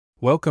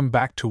Welcome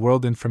back to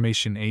World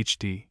Information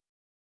HD.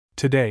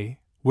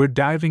 Today, we're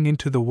diving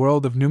into the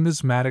world of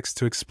numismatics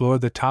to explore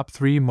the top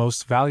 3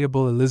 most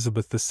valuable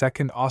Elizabeth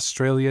II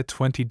Australia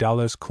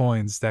 $20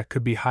 coins that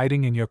could be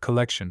hiding in your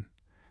collection,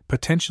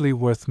 potentially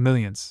worth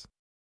millions.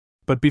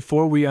 But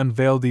before we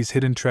unveil these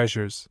hidden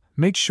treasures,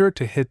 make sure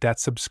to hit that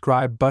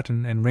subscribe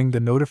button and ring the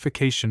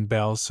notification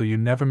bell so you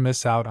never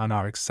miss out on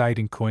our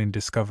exciting coin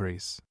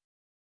discoveries.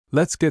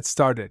 Let's get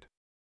started.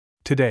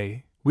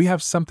 Today, we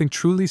have something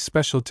truly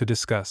special to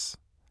discuss: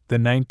 the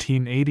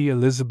 1980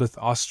 Elizabeth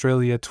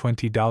Australia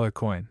 $20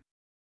 coin.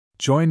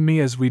 Join me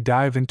as we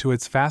dive into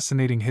its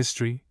fascinating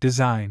history,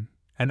 design,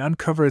 and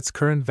uncover its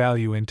current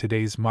value in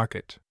today's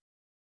market.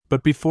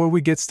 But before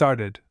we get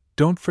started,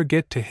 don't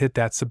forget to hit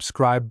that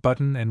subscribe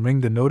button and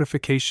ring the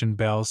notification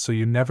bell so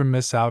you never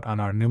miss out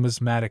on our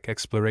numismatic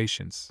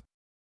explorations.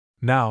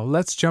 Now,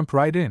 let's jump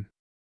right in.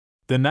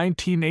 The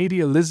 1980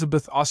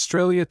 Elizabeth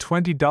Australia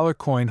 $20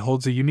 coin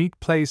holds a unique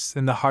place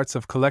in the hearts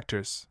of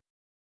collectors.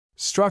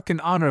 Struck in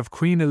honor of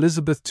Queen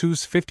Elizabeth II's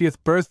 50th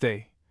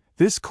birthday,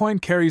 this coin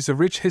carries a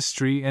rich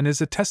history and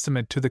is a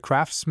testament to the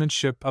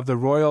craftsmanship of the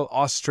Royal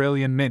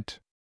Australian Mint.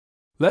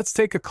 Let's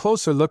take a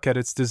closer look at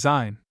its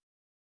design.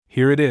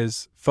 Here it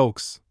is,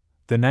 folks,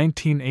 the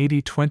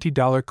 1980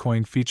 $20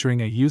 coin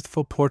featuring a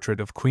youthful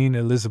portrait of Queen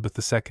Elizabeth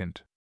II.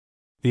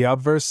 The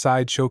obverse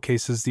side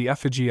showcases the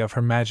effigy of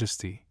Her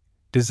Majesty,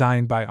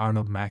 designed by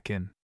Arnold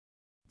Mackin.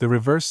 The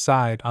reverse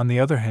side, on the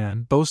other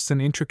hand, boasts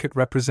an intricate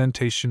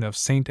representation of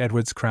St.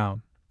 Edward's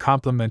crown,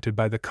 complemented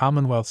by the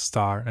Commonwealth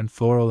star and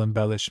floral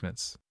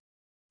embellishments.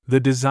 The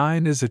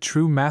design is a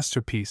true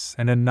masterpiece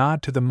and a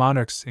nod to the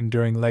monarch's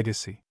enduring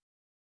legacy.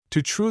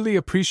 To truly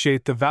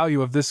appreciate the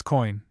value of this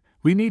coin,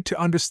 we need to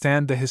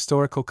understand the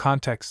historical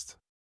context.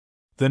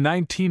 The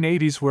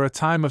 1980s were a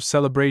time of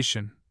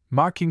celebration,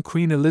 marking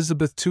Queen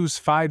Elizabeth II's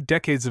 5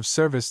 decades of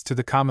service to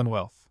the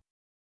Commonwealth.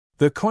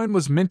 The coin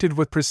was minted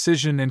with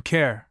precision and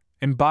care,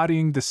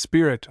 embodying the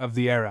spirit of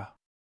the era.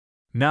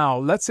 Now,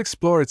 let's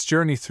explore its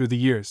journey through the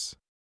years.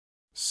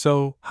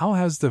 So, how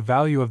has the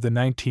value of the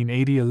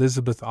 1980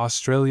 Elizabeth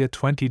Australia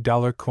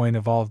 $20 coin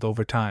evolved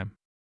over time?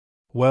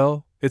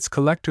 Well, its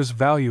collector's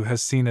value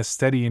has seen a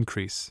steady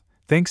increase,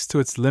 thanks to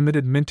its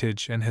limited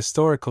mintage and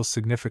historical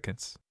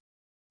significance.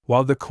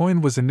 While the coin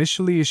was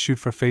initially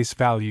issued for face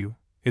value,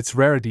 its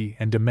rarity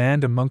and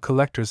demand among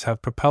collectors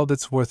have propelled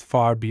its worth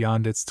far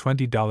beyond its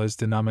 $20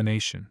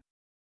 denomination.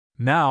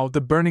 Now,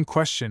 the burning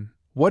question: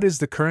 what is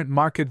the current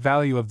market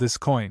value of this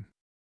coin?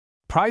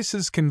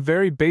 Prices can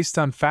vary based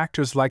on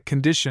factors like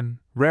condition,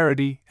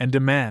 rarity, and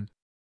demand.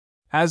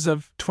 As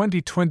of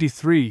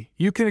 2023,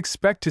 you can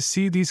expect to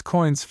see these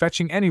coins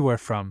fetching anywhere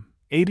from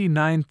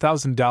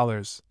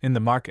 $89,000 in the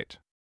market.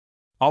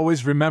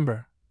 Always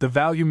remember, the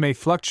value may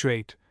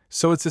fluctuate,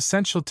 so it's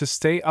essential to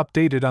stay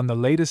updated on the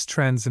latest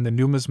trends in the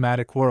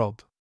numismatic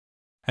world.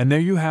 And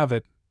there you have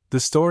it, the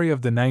story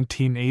of the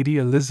 1980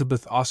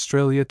 Elizabeth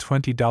Australia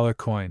 $20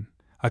 coin,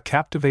 a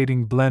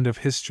captivating blend of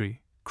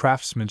history,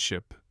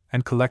 craftsmanship,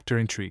 and collector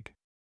intrigue.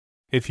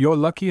 If you're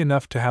lucky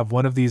enough to have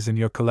one of these in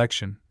your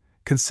collection,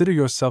 consider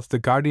yourself the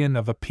guardian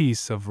of a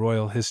piece of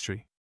royal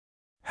history.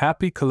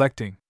 Happy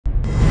collecting!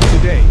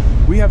 Today,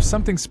 we have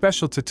something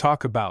special to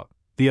talk about: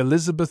 the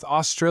Elizabeth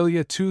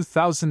Australia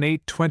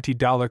 2008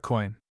 $20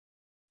 coin.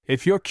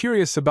 If you're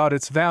curious about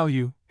its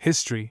value,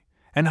 history,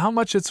 and how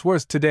much it's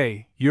worth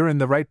today, you're in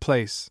the right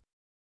place.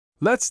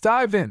 Let's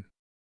dive in!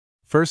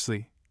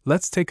 Firstly,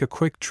 let's take a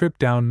quick trip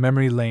down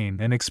memory lane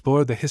and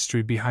explore the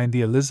history behind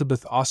the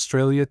Elizabeth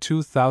Australia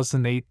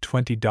 2008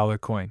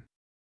 $20 coin.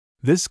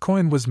 This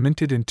coin was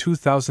minted in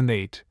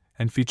 2008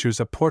 and features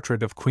a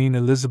portrait of Queen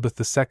Elizabeth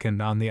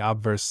II on the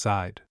obverse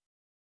side.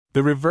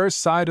 The reverse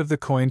side of the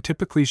coin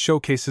typically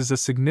showcases a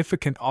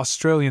significant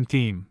Australian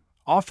theme,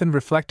 often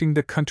reflecting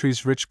the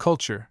country's rich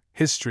culture,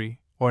 history,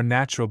 or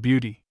natural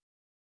beauty.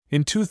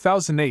 In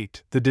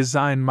 2008, the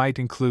design might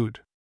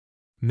include.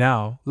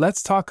 Now,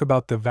 let's talk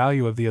about the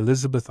value of the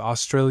Elizabeth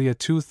Australia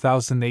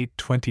 2008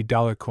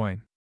 $20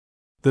 coin.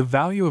 The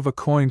value of a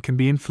coin can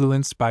be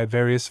influenced by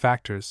various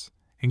factors,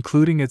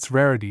 including its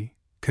rarity,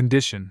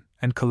 condition,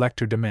 and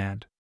collector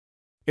demand.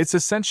 It's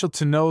essential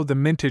to know the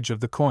mintage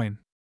of the coin.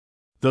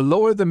 The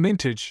lower the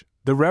mintage,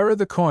 the rarer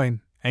the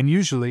coin, and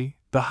usually,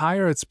 the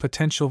higher its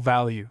potential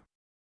value.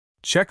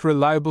 Check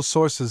reliable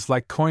sources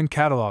like coin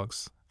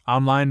catalogs,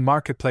 online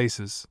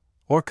marketplaces,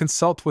 or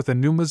consult with a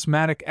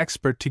numismatic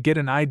expert to get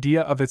an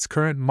idea of its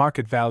current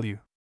market value.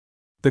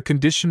 The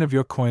condition of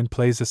your coin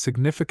plays a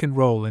significant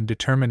role in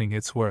determining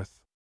its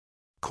worth.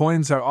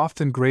 Coins are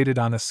often graded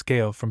on a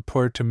scale from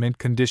poor to mint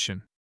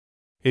condition.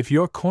 If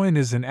your coin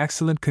is in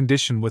excellent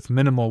condition with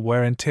minimal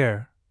wear and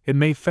tear, it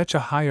may fetch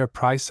a higher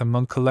price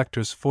among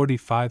collectors: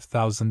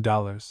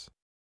 $45,000.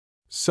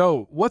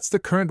 So, what's the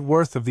current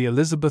worth of the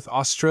Elizabeth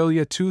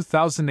Australia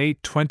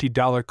 2008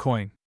 $20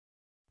 coin?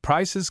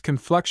 Prices can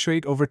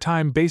fluctuate over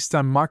time based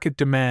on market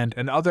demand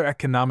and other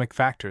economic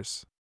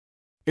factors.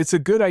 It's a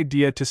good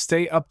idea to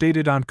stay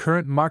updated on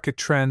current market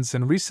trends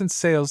and recent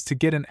sales to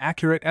get an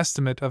accurate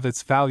estimate of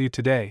its value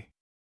today.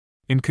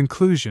 In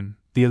conclusion,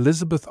 the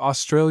Elizabeth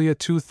Australia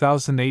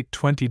 2008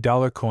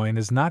 $20 coin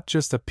is not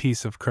just a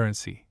piece of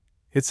currency,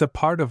 it's a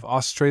part of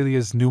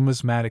Australia's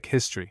numismatic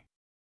history.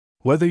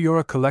 Whether you're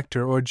a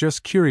collector or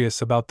just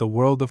curious about the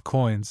world of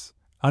coins,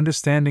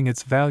 understanding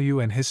its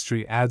value and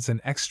history adds an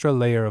extra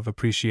layer of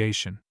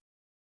appreciation.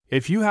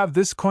 If you have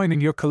this coin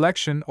in your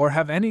collection or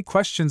have any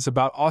questions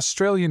about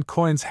Australian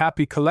coins,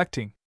 happy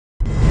collecting!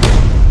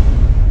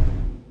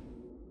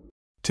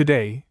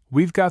 Today,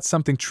 we've got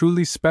something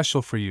truly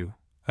special for you,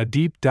 a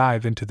deep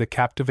dive into the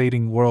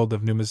captivating world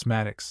of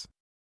numismatics.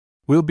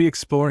 We'll be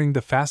exploring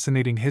the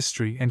fascinating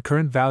history and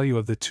current value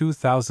of the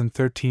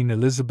 2013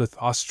 Elizabeth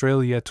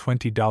Australia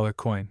 $20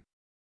 coin.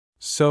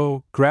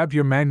 So, grab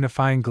your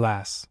magnifying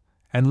glass,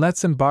 and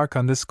let's embark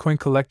on this coin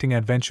collecting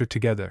adventure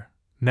together.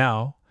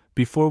 Now,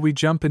 before we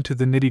jump into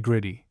the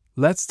nitty-gritty,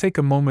 let's take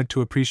a moment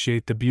to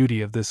appreciate the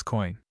beauty of this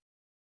coin.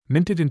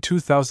 Minted in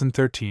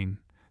 2013,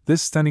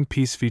 this stunning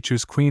piece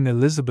features Queen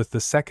Elizabeth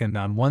II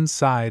on one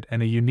side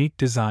and a unique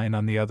design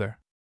on the other.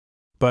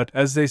 But,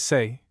 as they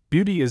say,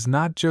 beauty is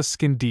not just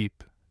skin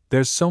deep,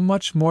 there's so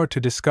much more to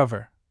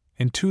discover.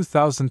 In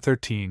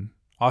 2013,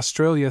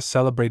 Australia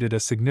celebrated a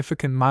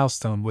significant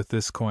milestone with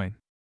this coin.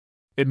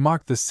 It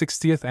marked the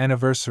 60th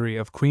anniversary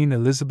of Queen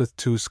Elizabeth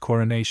II's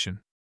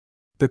coronation.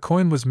 The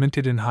coin was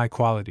minted in high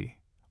quality,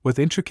 with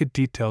intricate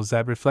details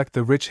that reflect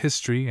the rich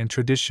history and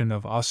tradition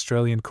of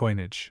Australian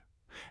coinage.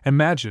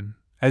 Imagine,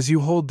 as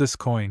you hold this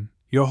coin,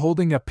 you're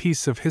holding a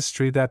piece of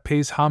history that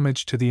pays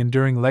homage to the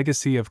enduring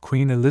legacy of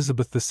Queen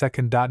Elizabeth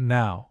II.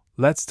 Now,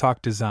 let's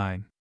talk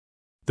design.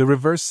 The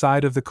reverse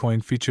side of the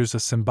coin features a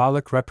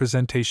symbolic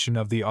representation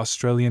of the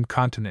Australian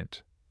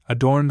continent,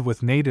 adorned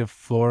with native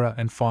flora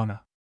and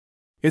fauna.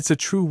 It's a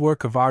true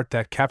work of art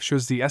that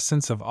captures the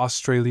essence of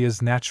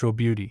Australia's natural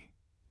beauty.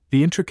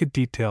 The intricate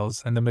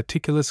details and the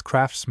meticulous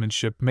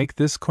craftsmanship make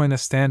this coin a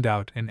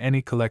standout in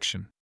any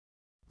collection.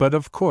 But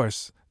of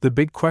course, the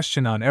big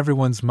question on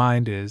everyone's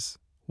mind is,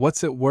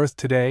 what's it worth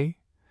today?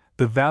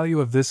 The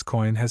value of this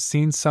coin has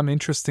seen some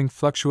interesting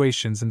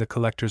fluctuations in the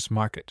collector's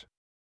market.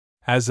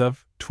 As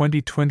of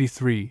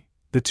 2023,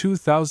 the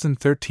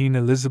 2013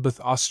 Elizabeth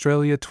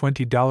Australia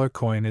 $20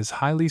 coin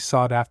is highly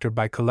sought after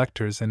by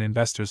collectors and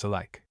investors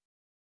alike.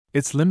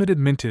 Its limited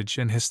mintage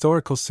and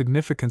historical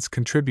significance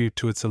contribute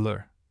to its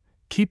allure.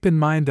 Keep in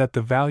mind that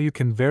the value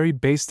can vary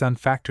based on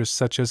factors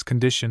such as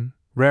condition,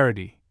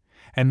 rarity,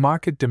 and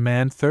market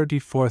demand.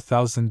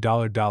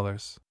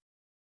 $34,000.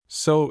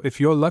 So, if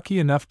you're lucky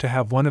enough to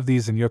have one of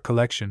these in your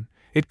collection,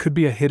 it could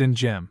be a hidden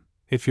gem.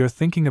 If you're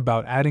thinking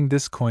about adding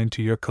this coin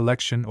to your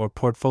collection or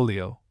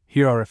portfolio,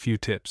 here are a few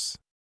tips.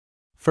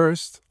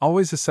 First,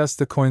 always assess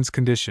the coin's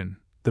condition.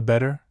 The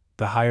better,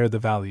 the higher the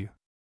value.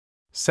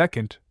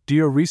 Second, do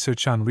your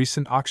research on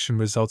recent auction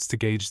results to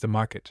gauge the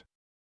market.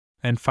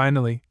 And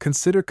finally,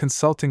 consider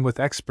consulting with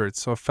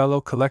experts or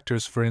fellow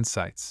collectors for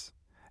insights.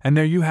 And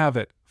there you have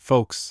it,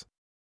 folks.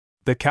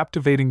 The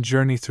captivating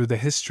journey through the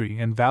history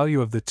and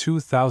value of the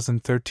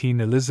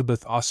 2013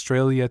 Elizabeth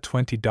Australia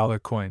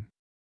 $20 coin.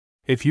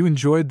 If you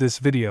enjoyed this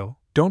video,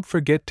 don't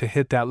forget to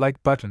hit that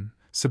like button,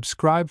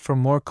 subscribe for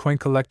more coin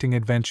collecting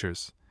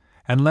adventures,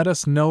 and let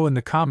us know in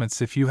the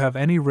comments if you have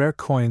any rare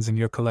coins in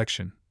your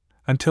collection.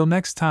 Until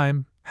next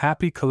time,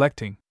 happy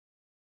collecting!